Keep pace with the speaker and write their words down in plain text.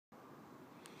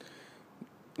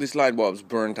this light bulb's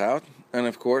burnt out, and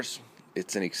of course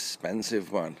it's an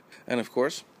expensive one, and of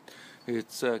course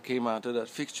it came out of that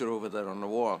fixture over there on the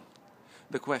wall.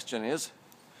 The question is,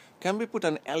 can we put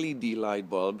an LED light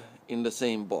bulb in the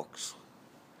same box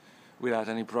without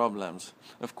any problems?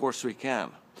 Of course we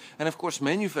can. And of course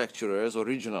manufacturers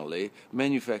originally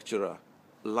manufacture a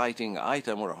lighting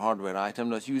item or a hardware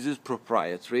item that uses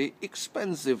proprietary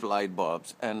expensive light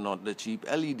bulbs and not the cheap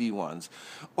LED ones.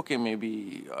 Okay,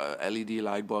 maybe LED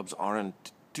light bulbs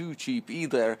aren't too cheap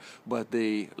either, but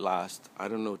they last, I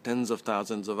don't know, tens of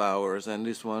thousands of hours, and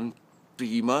this one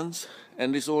 3 months,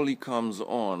 and this only comes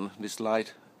on, this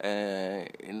light,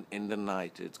 in the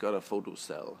night. It's got a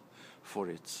photocell for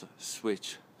its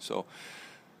switch, so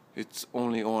it's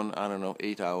only on, I don't know,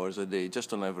 8 hours a day,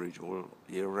 just on average all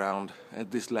year round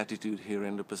at this latitude here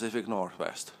in the Pacific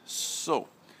Northwest. So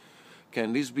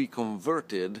can this be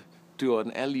converted to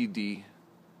an LED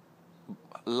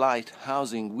light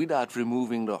housing without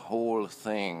removing the whole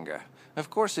thing? Of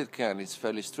course it can. It's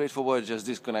fairly straightforward. Just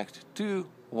disconnect 2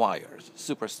 wires.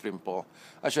 Super simple.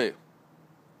 I'll show you.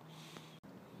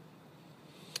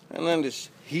 And then this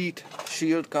heat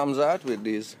shield comes out with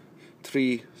these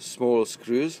 3 small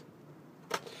screws.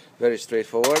 Very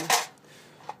straightforward.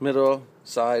 Middle,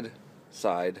 side,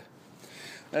 side.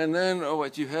 And then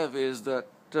what you have is that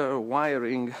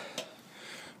wiring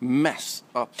mess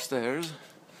upstairs.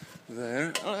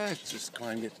 There. Let's just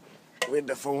climb it with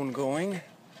the phone going.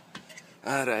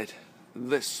 Alright,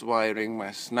 this wiring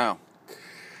mess. Now,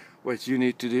 what you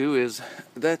need to do is,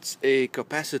 that's a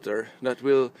capacitor that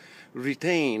will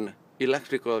retain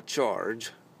electrical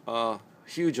charge, a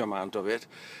huge amount of it,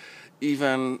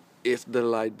 even if the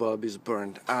light bulb is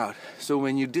burnt out. So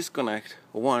when you disconnect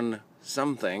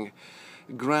something,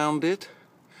 ground it,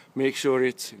 make sure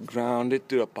it's grounded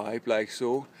to a pipe like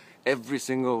so, every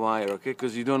single wire, okay,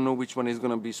 because you don't know which one is going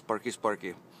to be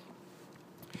sparky.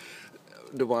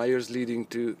 The wires leading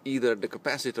to either the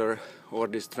capacitor or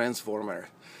this transformer.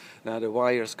 Now the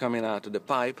wires coming out of the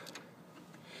pipe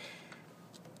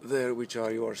there, which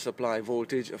are your supply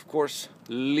voltage, of course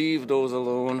leave those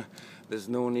alone. There's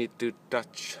no need to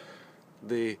touch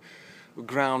the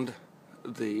ground,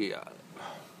 the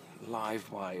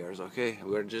live wires, okay?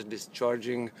 We're just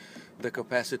discharging the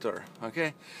capacitor,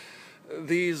 okay?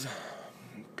 These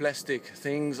plastic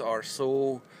things are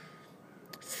so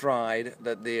fried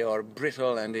that they are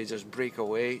brittle and they just break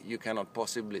away. You cannot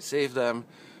possibly save them,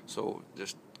 so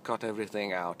just cut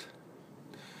everything out.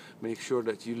 Make sure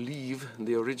that you leave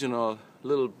the original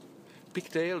little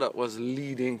pigtail that was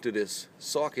leading to this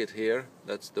socket here.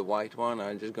 That's the white one.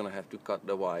 I'm just gonna have to cut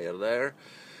the wire there,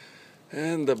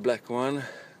 and the black one,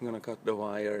 I'm gonna cut the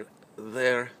wire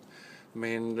there.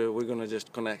 And we're gonna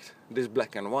just connect this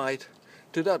black and white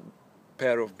to that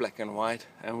pair of black and white,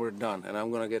 and we're done. And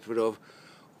I'm gonna get rid of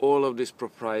all of this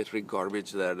proprietary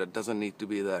garbage there that doesn't need to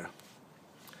be there.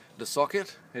 The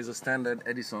socket is a standard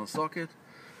Edison socket,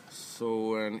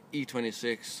 so an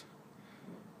E26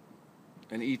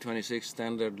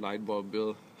 standard light bulb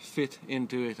will fit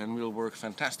into it and will work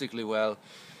fantastically well.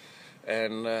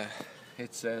 And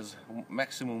it says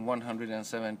maximum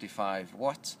 175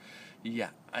 watts. Yeah,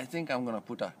 I think I'm gonna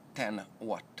put a 10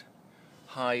 watt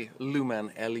high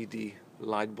lumen LED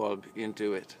light bulb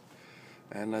into it,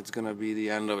 and that's gonna be the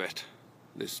end of it,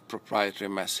 this proprietary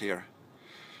mess here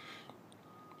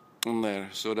and there.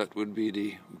 So that would be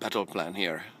the battle plan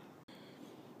here.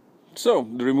 So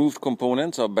the removed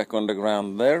components are back on the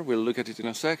ground there. We'll look at it in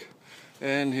a sec.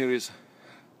 And here is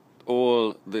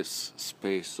all this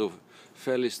space, so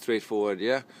fairly straightforward,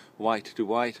 yeah? White to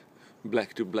white,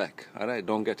 black to black. Alright,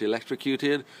 don't get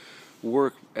electrocuted.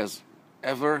 Work as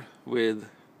ever with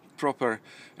proper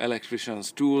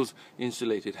electrician's tools,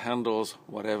 insulated handles,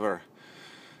 whatever.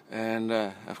 And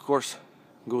of course,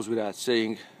 goes without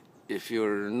saying, if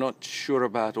you're not sure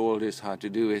about all this, how to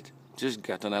do it, just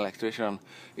get an electrician.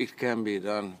 It can be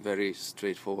done very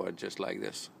straightforward, just like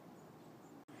this.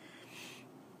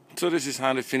 So this is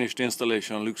how the finished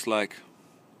installation looks like.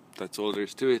 That's all there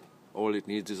is to it. All it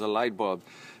needs is a light bulb.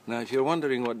 Now if you're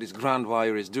wondering what this ground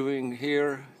wire is doing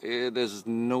here, there's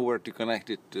nowhere to connect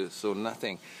it to, so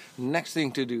nothing. Next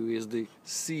thing to do is the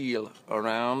seal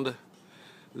around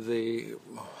the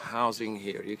housing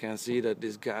here. You can see that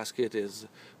this gasket is,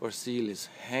 or seal is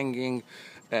hanging,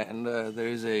 and there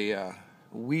is a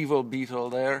weevil beetle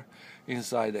there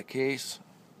inside the case.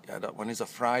 Yeah, that one is a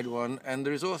fried one, and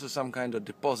there is also some kind of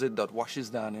deposit that washes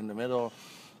down in the middle.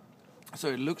 So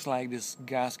it looks like this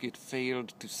gasket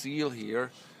failed to seal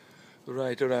here,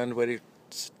 right around where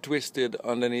it's twisted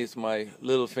underneath my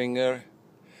little finger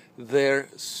there.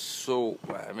 So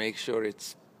make sure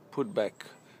it's put back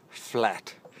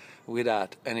flat.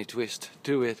 without any twist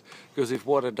to it, because if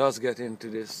water does get into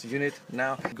this unit,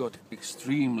 now it got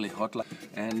extremely hot,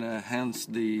 and hence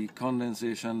the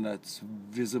condensation that's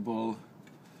visible.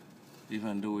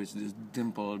 Even though it's this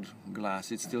dimpled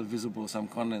glass, it's still visible, some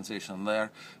condensation there.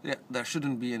 Yeah, there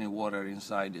shouldn't be any water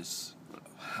inside this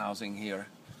housing here.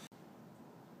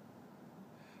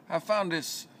 I found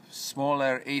this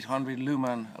smaller 800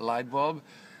 lumen light bulb.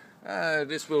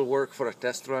 This will work for a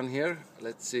test run here.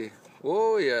 Let's see.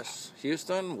 Oh yes,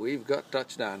 Houston, we've got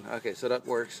touchdown. Okay, so that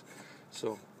works.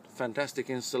 So fantastic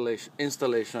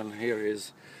installation here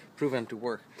is proven to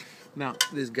work. Now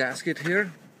this gasket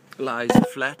here lies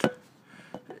flat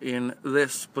in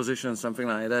this position, something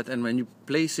like that, and when you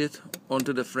place it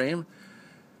onto the frame,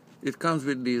 it comes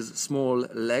with these small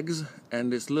legs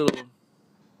and this little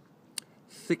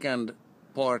thickened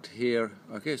part here.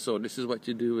 Okay, so this is what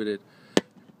you do with it.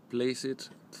 Place it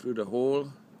through the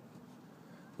hole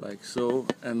like so,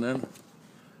 and then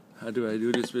how do I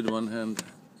do this with one hand?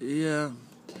 Yeah,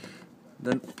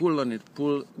 then pull on it,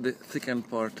 pull the thickened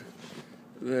part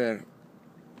there,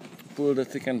 pull the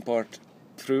thickened part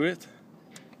through it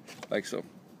like so.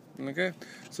 Okay,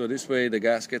 so this way the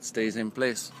gasket stays in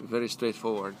place. Very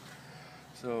straightforward.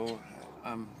 So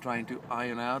I'm trying to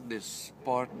iron out this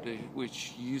part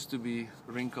which used to be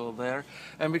wrinkled there,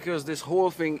 and because this whole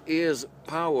thing is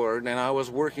powered and I was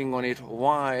working on it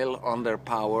while under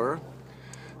power,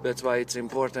 that's why it's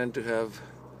important to have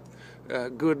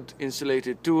good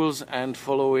insulated tools and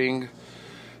following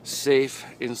safe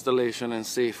installation and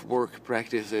safe work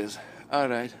practices.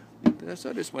 Alright,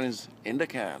 so this one is in the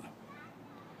can.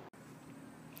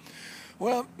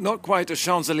 Well, not quite a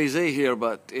Champs-Élysées here,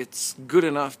 but it's good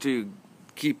enough to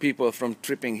keep people from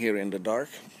tripping here in the dark.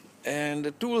 And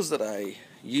the tools that I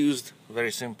used,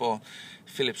 very simple: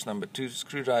 Phillips number 2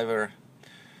 screwdriver,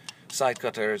 side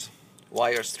cutters,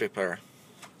 wire stripper.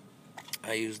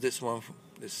 I used this one,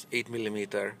 this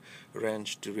 8mm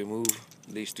wrench, to remove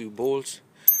these two bolts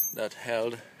that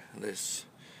held this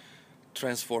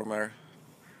transformer,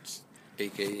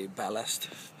 aka ballast.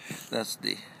 That's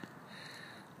the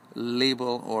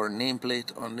label or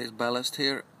nameplate on this ballast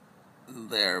here.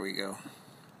 There we go.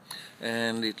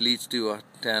 And it leads to a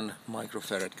 10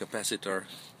 microfarad capacitor,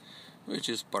 which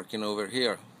is parking over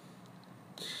here.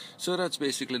 So that's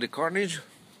basically the carnage,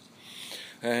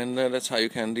 and that's how you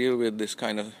can deal with this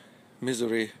kind of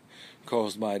misery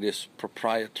caused by this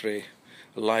proprietary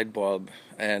light bulb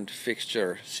and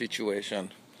fixture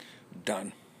situation.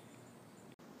 Done.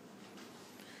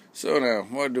 So now,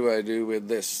 what do I do with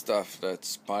this stuff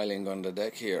that's piling on the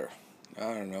deck here?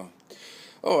 I don't know.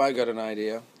 Oh, I got an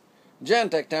idea.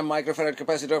 Gentech 10 microfarad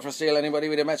capacitor for sale. Anybody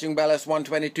with a matching ballast,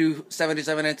 122,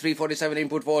 77 and 347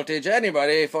 input voltage.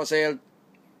 Anybody for sale.